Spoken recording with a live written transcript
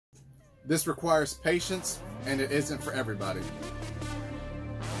This requires patience, and it isn't for everybody.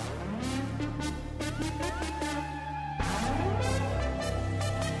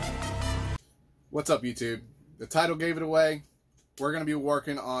 What's up, YouTube? The title gave it away. We're going to be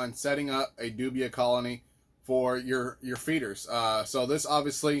working on setting up a dubia colony for your feeders. So this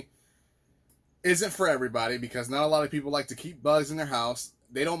obviously isn't for everybody because not a lot of people like to keep bugs in their house.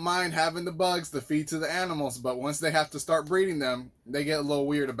 They don't mind having the bugs to feed to the animals, but once they have to start breeding them, they get a little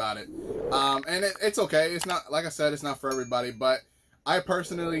weird about it. And it's okay. It's not, like I said, it's not for everybody, but I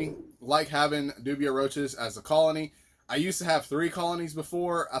personally like having dubia roaches as a colony. I used to have 3 colonies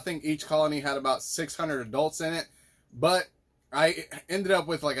before. I think each colony had about 600 adults in it, but I ended up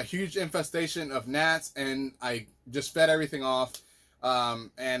with like a huge infestation of gnats, and I just fed everything off,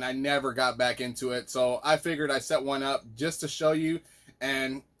 and I never got back into it. So I figured I'd set one up just to show you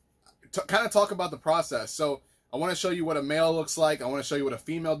and kind of talk about the process. So I want to show you what a male looks like. I want to show you what a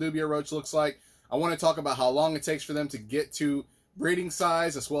female dubia roach looks like. I want to talk about how long it takes for them to get to breeding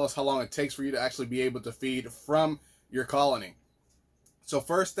size, as well as how long it takes for you to actually be able to feed from your colony. So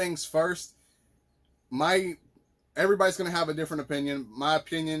first things first, everybody's going to have a different opinion. My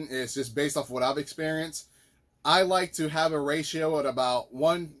opinion is just based off what I've experienced. I like to have a ratio at about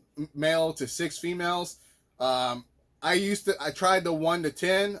 1 male to 6 females. I tried the 1 to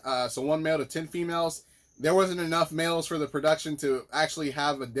 10, so 1 male to 10 females. There wasn't enough males for the production to actually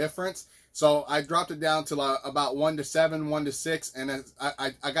have a difference. So I dropped it down to about 1 to 7, 1 to 6, and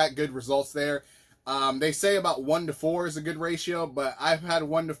I got good results there. They say about 1 to 4 is a good ratio, but I've had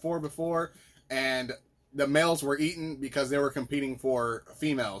 1 to 4 before, and the males were eaten because they were competing for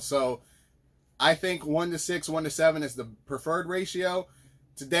females. So I think 1 to 6, 1 to 7 is the preferred ratio.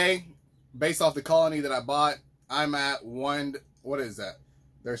 Today, based off the colony that I bought, I'm at what is that?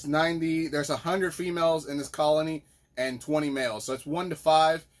 There's 100 females in this colony and 20 males. So it's 1 to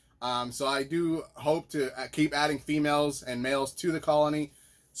 5. So I do hope to keep adding females and males to the colony.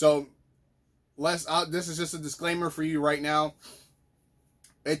 So this is just a disclaimer for you right now.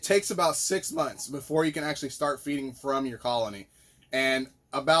 It takes about 6 months before you can actually start feeding from your colony. And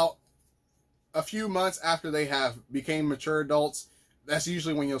about a few months after they have became mature adults, that's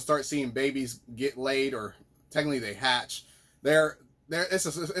usually when you'll start seeing babies get laid, or technically they hatch.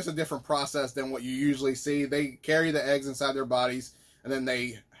 It's a different process than what you usually see. They carry the eggs inside their bodies, and then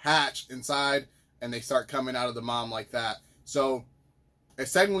they hatch inside, and they start coming out of the mom like that. So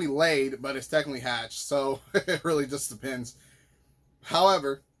it's technically laid, but it's technically hatched. So it really just depends.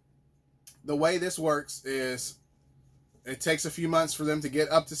 However, the way this works is it takes a few months for them to get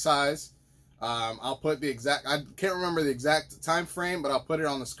up to size. I'll put the exact, I can't remember the exact time frame, but I'll put it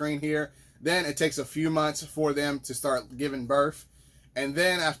on the screen here. Then it takes a few months for them to start giving birth. And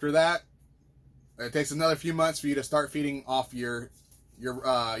then after that, it takes another few months for you to start feeding off your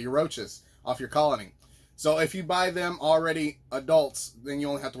roaches, off your colony. So if you buy them already adults, then you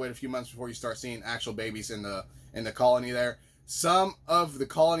only have to wait a few months before you start seeing actual babies in the colony there. Some of the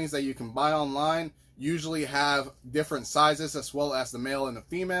colonies that you can buy online usually have different sizes, as well as the male and the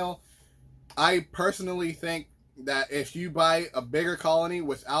female. I personally think that if you buy a bigger colony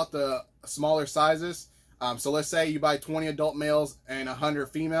without the smaller sizes, so let's say you buy 20 adult males and 100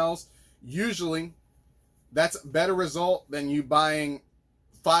 females, usually that's a better result than you buying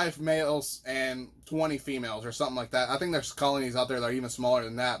 5 males and 20 females or something like that. I think there's colonies out there that are even smaller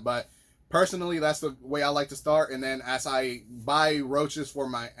than that, but personally that's the way I like to start. And then as I buy roaches for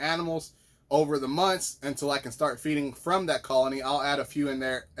my animals over the months until I can start feeding from that colony, I'll add a few in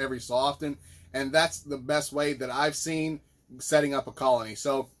there every so often. And that's the best way that I've seen setting up a colony.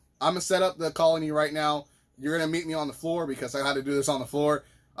 So I'm going to set up the colony right now. You're going to meet me on the floor because I had to do this on the floor.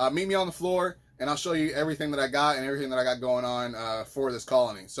 Meet me on the floor, and I'll show you everything that I got and everything that I got going on for this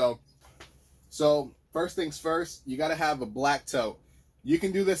colony. So first things first, you got to have a black tote. You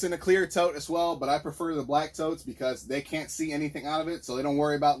can do this in a clear tote as well, but I prefer the black totes because they can't see anything out of it, so they don't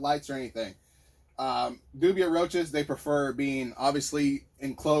worry about lights or anything. Dubia roaches, they prefer being obviously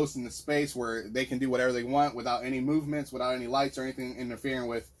enclosed in the space where they can do whatever they want without any movements, without any lights or anything interfering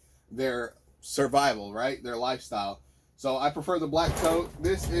with their survival, right? Their lifestyle. So I prefer the black tote.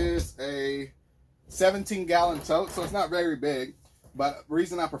 This is a 17-gallon tote, so it's not very big. But the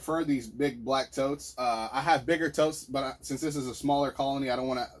reason I prefer these big black totes, I have bigger totes, but since this is a smaller colony, I don't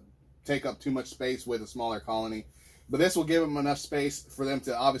want to take up too much space with a smaller colony. But this will give them enough space for them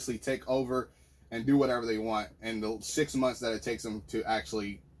to obviously take over and do whatever they want in the 6 months that it takes them to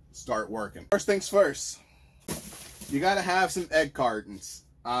actually start working. First things first, you got to have some egg cartons.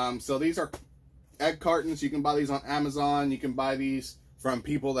 So these are egg cartons. You can buy these on Amazon. You can buy these from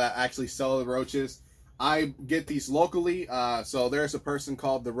people that actually sell the roaches. I get these locally. So there's a person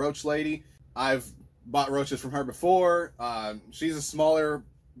called the Roach Lady. I've bought roaches from her before. She's a smaller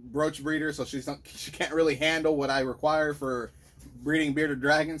roach breeder, so she can't really handle what I require for breeding bearded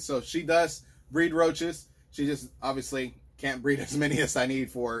dragons. So she does breed roaches. She just obviously can't breed as many as I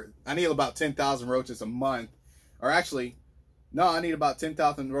need for. I need about 10,000 roaches a month, or actually, no, I need about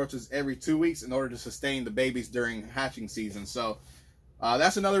 10,000 roaches every 2 weeks in order to sustain the babies during hatching season. So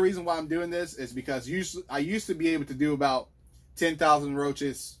that's another reason why I'm doing this, is because I used to be able to do about 10,000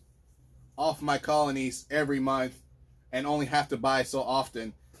 roaches off my colonies every month and only have to buy so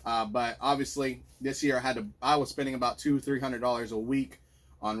often. But obviously this year I was spending about $200-300 a week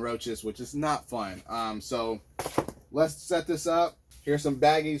on roaches, which is not fun. So let's set this up. Here's some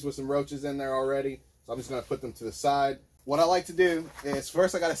baggies with some roaches in there already. So I'm just gonna put them to the side. What I like to do is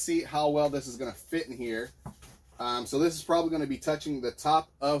first I gotta see how well this is gonna fit in here. So this is probably gonna be touching the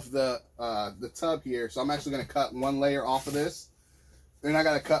top of the tub here. So I'm actually gonna cut one layer off of this. Then I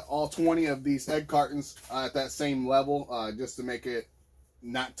gotta cut all 20 of these egg cartons at that same level, just to make it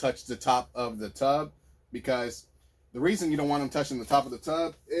not touch the top of the tub. Because the reason you don't want them touching the top of the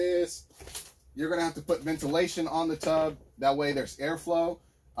tub is you're gonna have to put ventilation on the tub. That way there's airflow.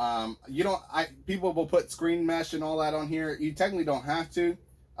 People will put screen mesh and all that on here. You technically don't have to.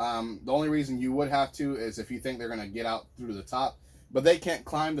 The only reason you would have to is if you think they're gonna get out through the top. But they can't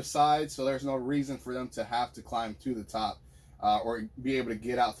climb the sides, so there's no reason for them to have to climb to the top. Or be able to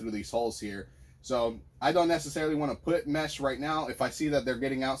get out through these holes here. So I don't necessarily want to put mesh right now. If I see that they're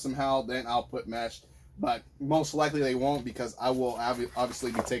getting out somehow, then I'll put mesh. But most likely they won't, because I will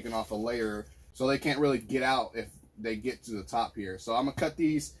obviously be taking off a layer, so they can't really get out if they get to the top here. So I'm going to cut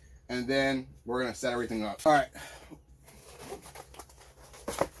these, and then we're going to set everything up. All right.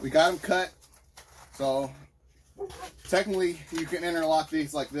 We got them cut. So technically you can interlock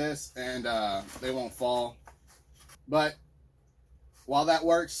these like this, and they won't fall. But while that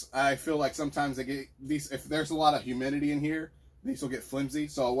works, I feel like sometimes they get these, if there's a lot of humidity in here, these will get flimsy.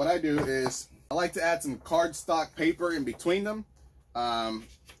 So what I do is I like to add some cardstock paper in between them.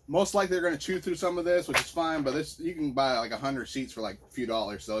 Most likely they're going to chew through some of this, which is fine, but this, you can buy like 100 sheets for like a few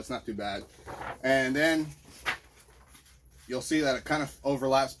dollars, so it's not too bad. And then you'll see that it kind of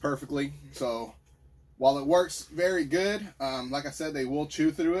overlaps perfectly. So while it works very good, like I said, they will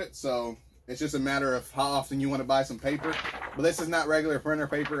chew through it. So it's just a matter of how often you want to buy some paper. But this is not regular printer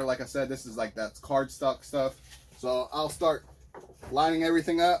paper. Like I said, this is like that cardstock stuff. So I'll start lining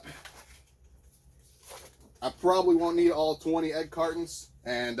everything up. I probably won't need all 20 egg cartons.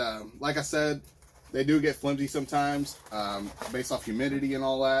 And like I said, they do get flimsy sometimes based off humidity and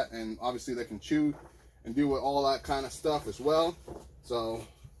all that. And obviously they can chew and do with all that kind of stuff as well. So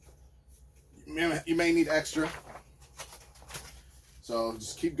you may need extra. So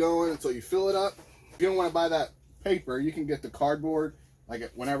just keep going until you fill it up. If you don't want to buy that paper, you can get the cardboard. Like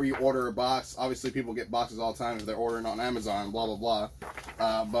whenever you order a box, obviously people get boxes all the time if they're ordering on Amazon, blah, blah,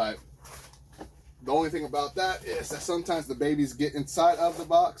 blah. But the only thing about that is that sometimes the babies get inside of the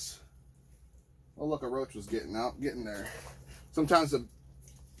box. Oh, look, a roach was getting there. Sometimes the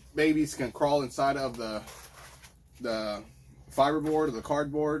babies can crawl inside of the fiberboard or the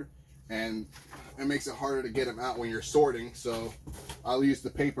cardboard, and it makes it harder to get them out when you're sorting. So I'll use the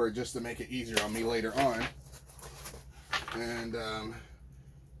paper just to make it easier on me later on. And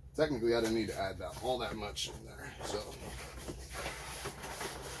technically I didn't need to add all that much in there. So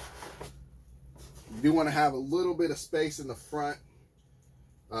you do want to have a little bit of space in the front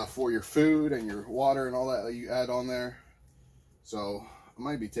for your food and your water and all that you add on there. So I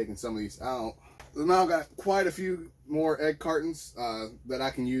might be taking some of these out. So now I've got quite a few more egg cartons that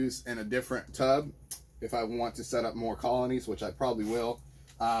I can use in a different tub if I want to set up more colonies, which I probably will.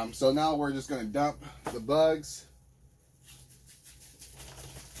 So now we're just going to dump the bugs.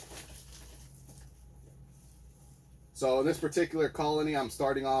 So in this particular colony, I'm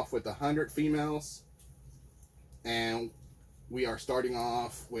starting off with 100 females, and we are starting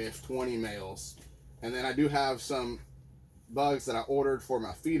off with 20 males. And then I do have some bugs that I ordered for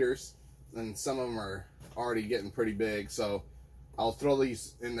my feeders, and some of them are already getting pretty big, so I'll throw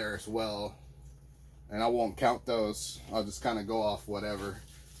these in there as well. And I won't count those. I'll just kind of go off whatever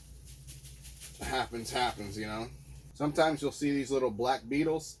happens, you know. Sometimes you'll see these little black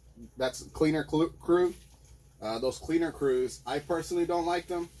beetles. That's cleaner crew. Those cleaner crews, I personally don't like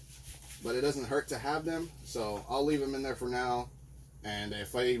them, but it doesn't hurt to have them, so I'll leave them in there for now. And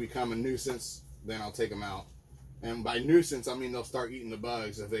if they become a nuisance, then I'll take them out. And by nuisance, I mean they'll start eating the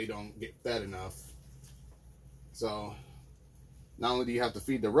bugs if they don't get fed enough. So not only do you have to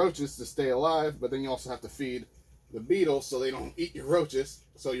feed the roaches to stay alive, but then you also have to feed the beetles so they don't eat your roaches,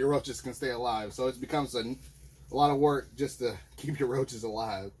 so your roaches can stay alive. So it becomes a lot of work just to keep your roaches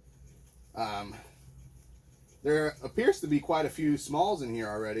alive. There appears to be quite a few smalls in here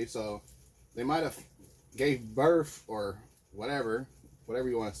already, so they might have gave birth or whatever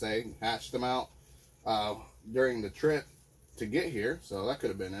you want to say, hatched them out during the trip to get here. So that could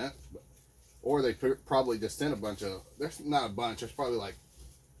have been it. Or they probably just sent a bunch of, there's not a bunch, there's probably like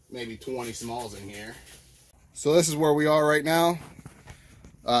maybe 20 smalls in here. So this is where we are right now.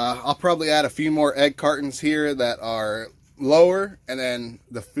 I'll probably add a few more egg cartons here that are lower, and then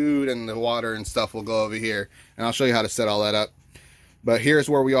the food and the water and stuff will go over here, and I'll show you how to set all that up. But here's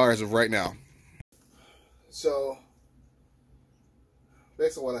where we are as of right now. So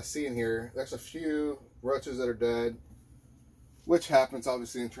based on what I see in here, there's a few roaches that are dead, which happens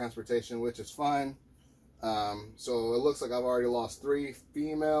obviously in transportation, which is fine. So it looks like I've already lost 3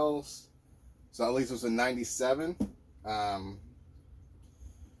 females, so at least it was a 97.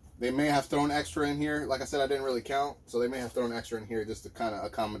 They may have thrown extra in here. Like I said, I didn't really count, so they may have thrown extra in here just to kind of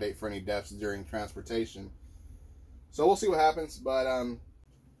accommodate for any deaths during transportation. So we'll see what happens. But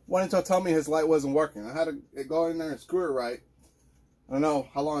wanted to tell me his light wasn't working. I had to go in there and screw it right. I don't know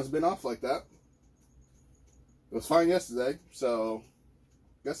how long it's been off like that. It was fine yesterday, so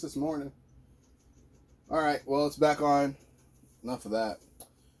I guess this morning. Alright, well, it's back on. Enough of that.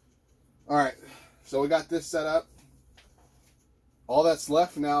 Alright, so we got this set up. All that's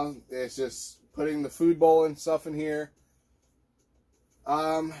left now is just putting the food bowl and stuff in here.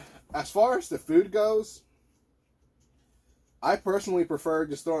 As far as the food goes, I personally prefer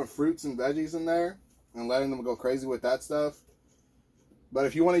just throwing fruits and veggies in there and letting them go crazy with that stuff. But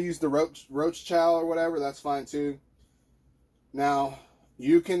if you want to use the roach chow or whatever, that's fine too. Now,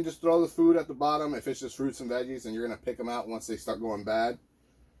 you can just throw the food at the bottom if it's just fruits and veggies, and you're going to pick them out once they start going bad.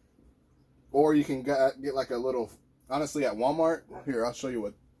 Or you can get like a little, honestly, at Walmart. Here, I'll show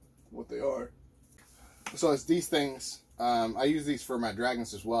you what they are. So it's these things. I use these for my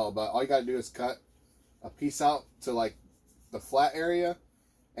dragons as well, but all you got to do is cut a piece out to like the flat area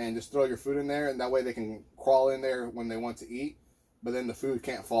and just throw your food in there, and that way they can crawl in there when they want to eat, but then the food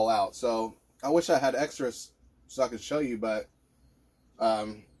can't fall out. So I wish I had extras so I could show you, but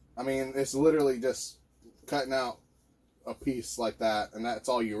I mean, it's literally just cutting out a piece like that, and that's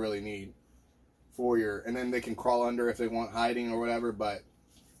all you really need for your, and then they can crawl under if they want hiding or whatever. But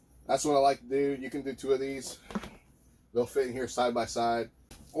that's what I like to do. You can do 2 of these. They'll fit in here side by side.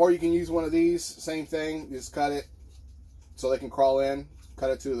 Or you can use one of these, same thing, just cut it so they can crawl in,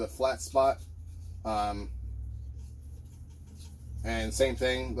 cut it to the flat spot. And same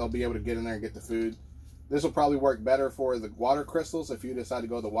thing, they'll be able to get in there and get the food. This will probably work better for the water crystals if you decide to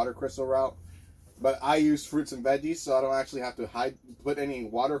go the water crystal route. But I use fruits and veggies, so I don't actually have to put any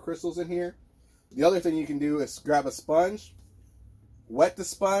water crystals in here. The other thing you can do is grab a sponge, wet the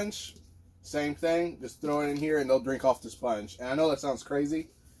sponge, same thing, just throw it in here and they'll drink off the sponge. And I know that sounds crazy,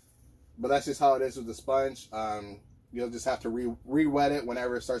 but that's just how it is with the sponge. You'll just have to re-wet it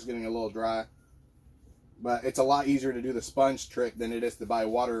whenever it starts getting a little dry. But it's a lot easier to do the sponge trick than it is to buy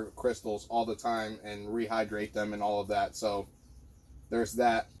water crystals all the time and rehydrate them and all of that. So there's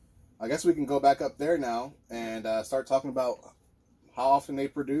that. I guess we can go back up there now and start talking about how often they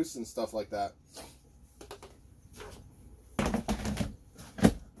produce and stuff like that.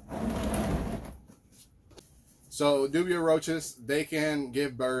 So Dubia roaches, they can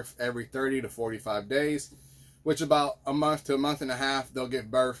give birth every 30 to 45 days, which about a month to a month and a half they'll give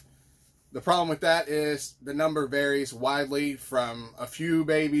birth. The problem with that is the number varies widely from a few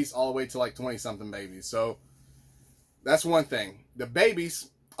babies all the way to like 20-something babies. So that's one thing. The babies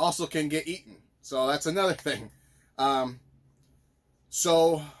also can get eaten. So that's another thing.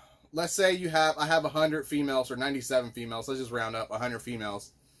 So let's say I have 100 females or 97 females. Let's just round up 100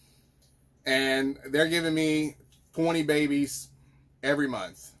 females. And they're giving me 20 babies every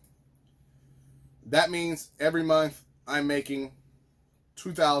month. That means every month I'm making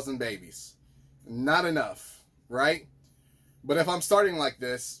 2,000 babies. Not enough, right? But if I'm starting like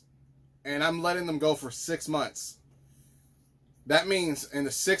this and I'm letting them go for 6 months, that means in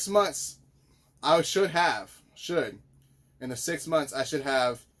the 6 months in the 6 months I should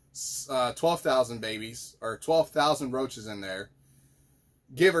have 12,000 babies or 12,000 roaches in there,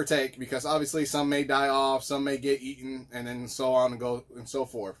 give or take, because obviously some may die off, some may get eaten, and then so on and so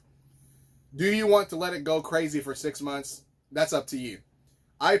forth. Do you want to let it go crazy for 6 months? That's up to you.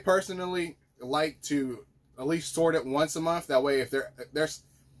 I personally like to at least sort it once a month. That way, if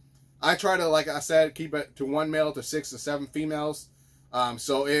I try to, like I said, keep it to 1 male to 6 to 7 females.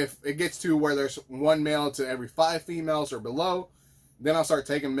 So if it gets to where there's 1 male to every 5 females or below, then I'll start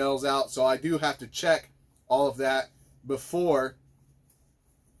taking males out. So I do have to check all of that before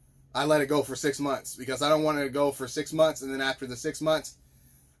I let it go for 6 months, because I don't want it to go for 6 months and then after the 6 months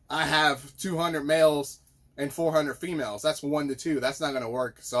I have 200 males and 400 females. That's 1 to 2. That's not going to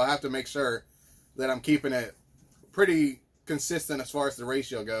work. So I have to make sure that I'm keeping it pretty consistent as far as the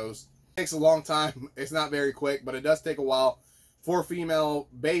ratio goes. It takes a long time. It's not very quick, but it does take a while for female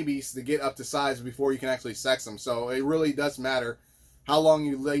babies to get up to size before you can actually sex them. So it really does matter how long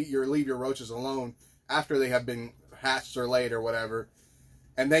you leave your roaches alone after they have been hatched or laid or whatever.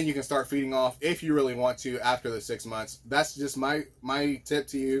 And then you can start feeding off if you really want to after the 6 months. That's just my tip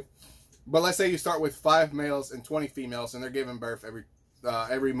to you. But let's say you start with 5 males and 20 females, and they're giving birth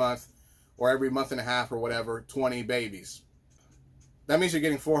every month or every month and a half or whatever, 20 babies. That means you're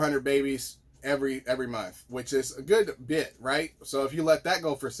getting 400 babies every month, which is a good bit, right? So if you let that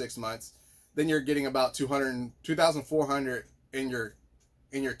go for 6 months, then you're getting about 2,400 in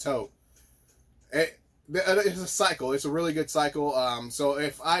your tote. It's a cycle. It's a really good cycle. So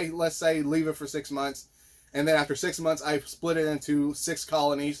if I, let's say, leave it for 6 months, and then after 6 months I split it into 6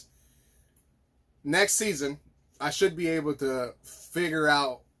 colonies, next season I should be able to figure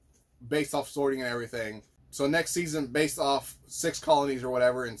out, based off sorting and everything. So next season, based off 6 colonies or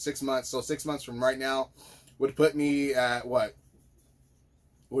whatever in 6 months, so 6 months from right now would put me at what?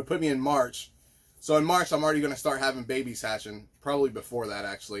 Would put me in March. So in March, I'm already going to start having babies hatching. Probably before that,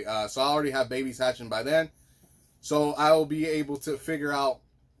 actually. So I already have babies hatching by then. So I will be able to figure out,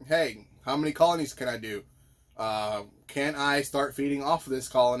 hey, how many colonies can I do? Can I start feeding off of this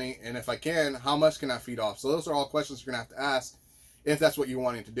colony? And if I can, how much can I feed off? So those are all questions you're going to have to ask if that's what you're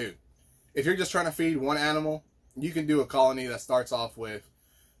wanting to do. If you're just trying to feed one animal, you can do a colony that starts off with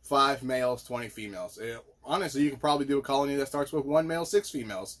 5 males, 20 females. Honestly, you can probably do a colony that starts with 1 male, 6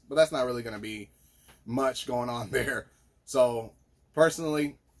 females. But that's not really going to be much going on there. So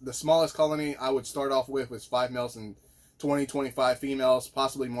personally, the smallest colony I would start off with was 5 males and 20, 25 females,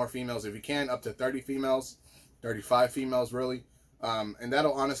 possibly more females if you can, up to 30 females, 35 females really. And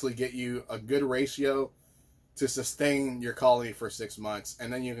that'll honestly get you a good ratio to sustain your colony for 6 months,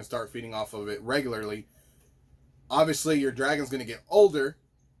 and then you can start feeding off of it regularly. Obviously, your dragon's going to get older,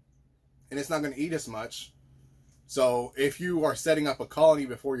 and it's not going to eat as much. So if you are setting up a colony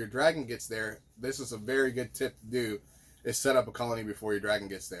before your dragon gets there, this is a very good tip to do, is set up a colony before your dragon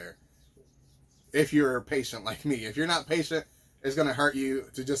gets there. If you're patient like me. If you're not patient, it's going to hurt you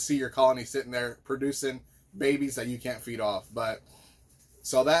to just see your colony sitting there producing babies that you can't feed off. But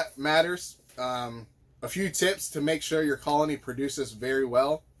so that matters. A few tips to make sure your colony produces very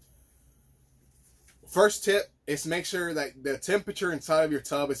well. First tip is make sure that the temperature inside of your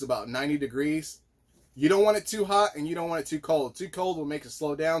tub is about 90 degrees. You don't want it too hot and you don't want it too cold. Too cold will make it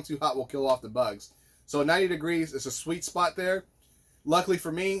slow down. Too hot will kill off the bugs. So 90 degrees is a sweet spot there. Luckily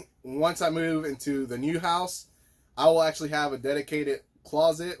for me, once I move into the new house, I will actually have a dedicated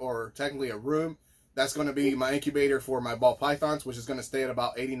closet, or technically a room, that's going to be my incubator for my ball pythons, which is going to stay at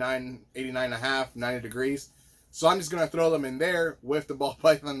about 89 and a half, 90 degrees. So I'm just going to throw them in there with the ball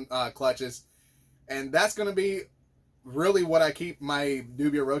python clutches. And that's going to be really what I keep my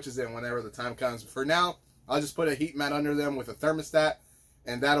Dubia Roaches in whenever the time comes. For now, I'll just put a heat mat under them with a thermostat,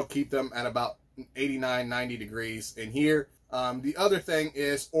 and that'll keep them at about 89, 90 degrees in here. The other thing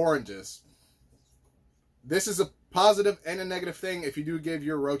is oranges. This is a positive and a negative thing if you do give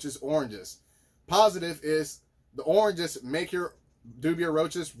your roaches oranges. Positive is the oranges make your Dubia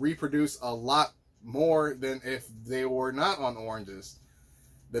Roaches reproduce a lot more than if they were not on oranges.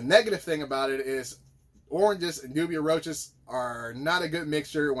 The negative thing about it is oranges and Dubia Roaches are not a good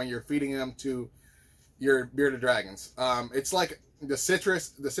mixture when you're feeding them to your bearded dragons. It's like the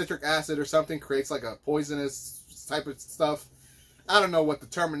citric acid or something creates like a poisonous type of stuff. I don't know what the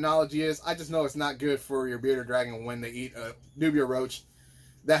terminology is. I just know it's not good for your bearded dragon when they eat a Dubia Roach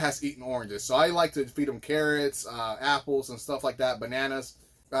that has eaten oranges. So I like to feed them carrots, apples, and stuff like that, bananas.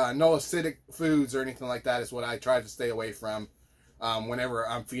 No acidic foods or anything like that is what I try to stay away from whenever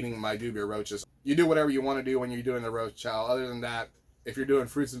I'm feeding my Dubia Roaches. You do whatever you want to do when you're doing the roach chow. Other than that, if you're doing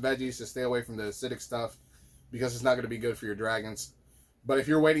fruits and veggies, just stay away from the acidic stuff because it's not going to be good for your dragons. But if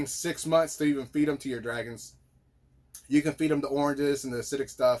you're waiting 6 months to even feed them to your dragons, you can feed them the oranges and the acidic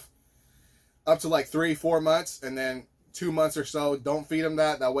stuff up to like 3-4 months, and then 2 months or so, don't feed them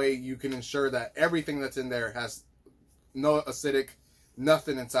that. That way you can ensure that everything that's in there has no acidic,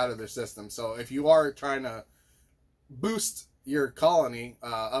 nothing inside of their system. So if you are trying to boost your colony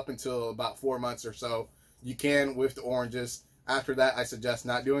up until about 4 months or so, you can with the oranges. After that, I suggest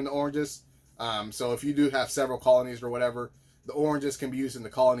not doing the oranges. So if you do have several colonies or whatever, the oranges can be used in the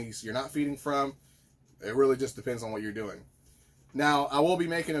colonies you're not feeding from. It really just depends on what you're doing. Now, I will be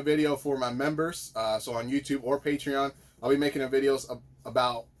making a video for my members, so on YouTube or Patreon, I'll be making videos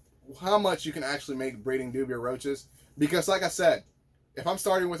about how much you can actually make breeding dubia roaches. Because like I said, if I'm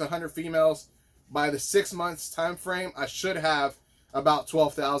starting with 100 females, by the 6 months time frame, I should have about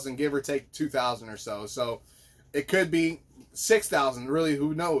 12,000, give or take 2,000 or so. So it could be 6,000, really,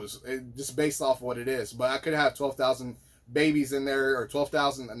 who knows? Just based off what it is. But I could have 12,000 babies in there, or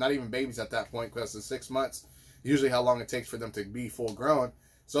 12,000, not even babies at that point, because it's 6 months. Usually how long it takes for them to be full grown.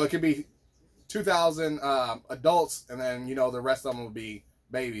 So it could be 2,000 adults, and then, you know, the rest of them will be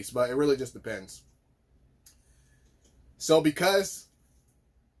babies. But it really just depends. So because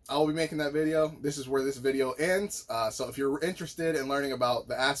I will be making that video, this is where this video ends. So if you're interested in learning about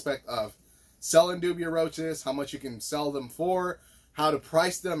the aspect of selling dubia roaches, how much you can sell them for, how to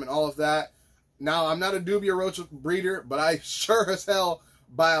price them, and all of that. Now, I'm not a dubia roach breeder, but I sure as hell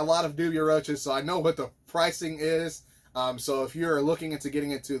buy a lot of dubia roaches, so I know what the pricing is. So if you're looking into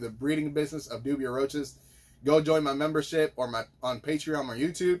getting into the breeding business of dubia roaches, go join my membership or on Patreon or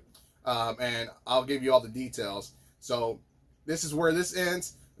YouTube, and I'll give you all the details. So this is where this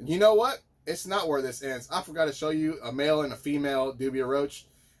ends. You know what? It's not where this ends. I forgot to show you a male and a female dubia roach,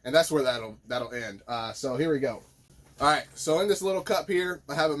 and that's where that'll end. So here we go. All right, so in this little cup here,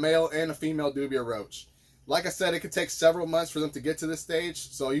 I have a male and a female dubia roach. Like I said, it could take several months for them to get to this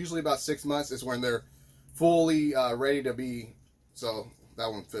stage. So usually about 6 months is when they're fully ready to be. So that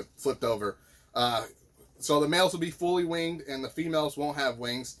one flipped over. So the males will be fully winged and the females won't have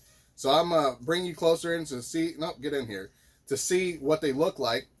wings. So I'm going to bring you closer in to see, nope, get in here, to see what they look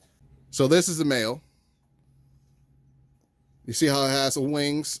like. So this is the male. You see how it has the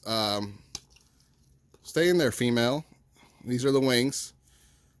wings. Stay in there, female. These are the wings.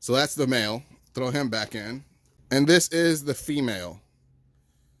 So that's the male. Throw him back in. And this is the female.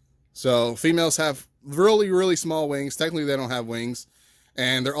 So females have really, really small wings. Technically, they don't have wings.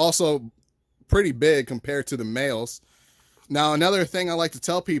 And they're also pretty big compared to the males. Now, another thing I like to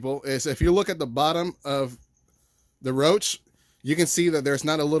tell people is if you look at the bottom of the roach, you can see that there's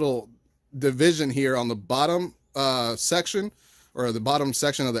not a little division here on the bottom section, or the bottom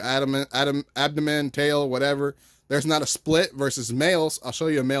section of the abdomen, tail, whatever. There's not a split versus males. I'll show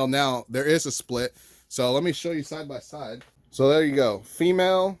you a male now. There is a split. So let me show you side by side. So there you go.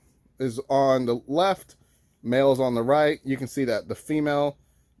 Female is on the left, male's on the right. You can see that the female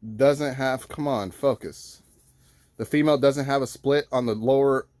doesn't have, come on, focus. The female doesn't have a split on the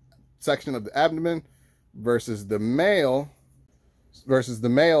lower section of the abdomen versus the male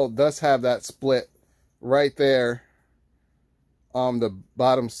does have that split right there on the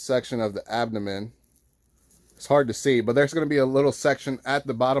bottom section of the abdomen. It's hard to see, but there's going to be a little section at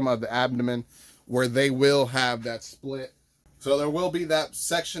the bottom of the abdomen where they will have that split. So there will be that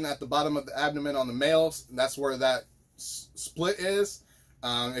section at the bottom of the abdomen on the males. And that's where that split is.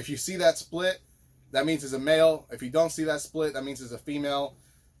 If you see that split, that means it's a male. If you don't see that split, that means it's a female.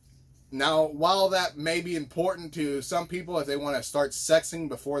 Now, while that may be important to some people if they want to start sexing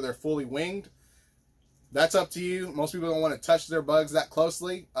before they're fully winged, that's up to you. Most people don't want to touch their bugs that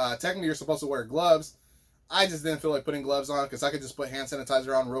closely. Technically, you're supposed to wear gloves. I just didn't feel like putting gloves on because I could just put hand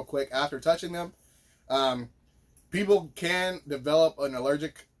sanitizer on real quick after touching them. People can develop an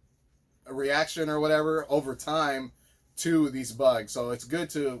allergic reaction or whatever over time to these bugs. So it's good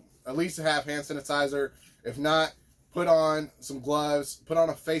to at least have hand sanitizer. If not, put on some gloves, put on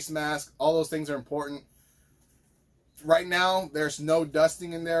a face mask. All those things are important. Right now, there's no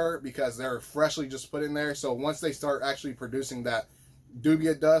dusting in there because they're freshly just put in there. So once they start actually producing that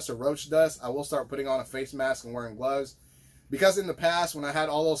dubia dust or roach dust, I will start putting on a face mask and wearing gloves. Because in the past, when I had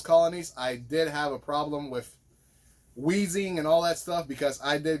all those colonies, I did have a problem with wheezing and all that stuff because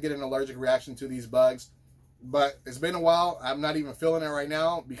I did get an allergic reaction to these bugs. But it's been a while. I'm not even feeling it right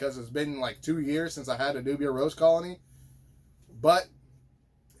now because it's been like 2 years since I had a dubia roach colony. But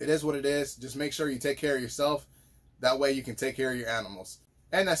it is what it is. Just make sure you take care of yourself. That way you can take care of your animals.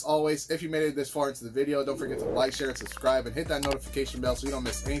 And as always, if you made it this far into the video, don't forget to like, share, and subscribe, and hit that notification bell so you don't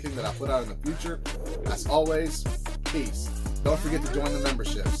miss anything that I put out in the future. As always, peace. Don't forget to join the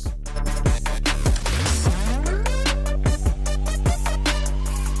memberships.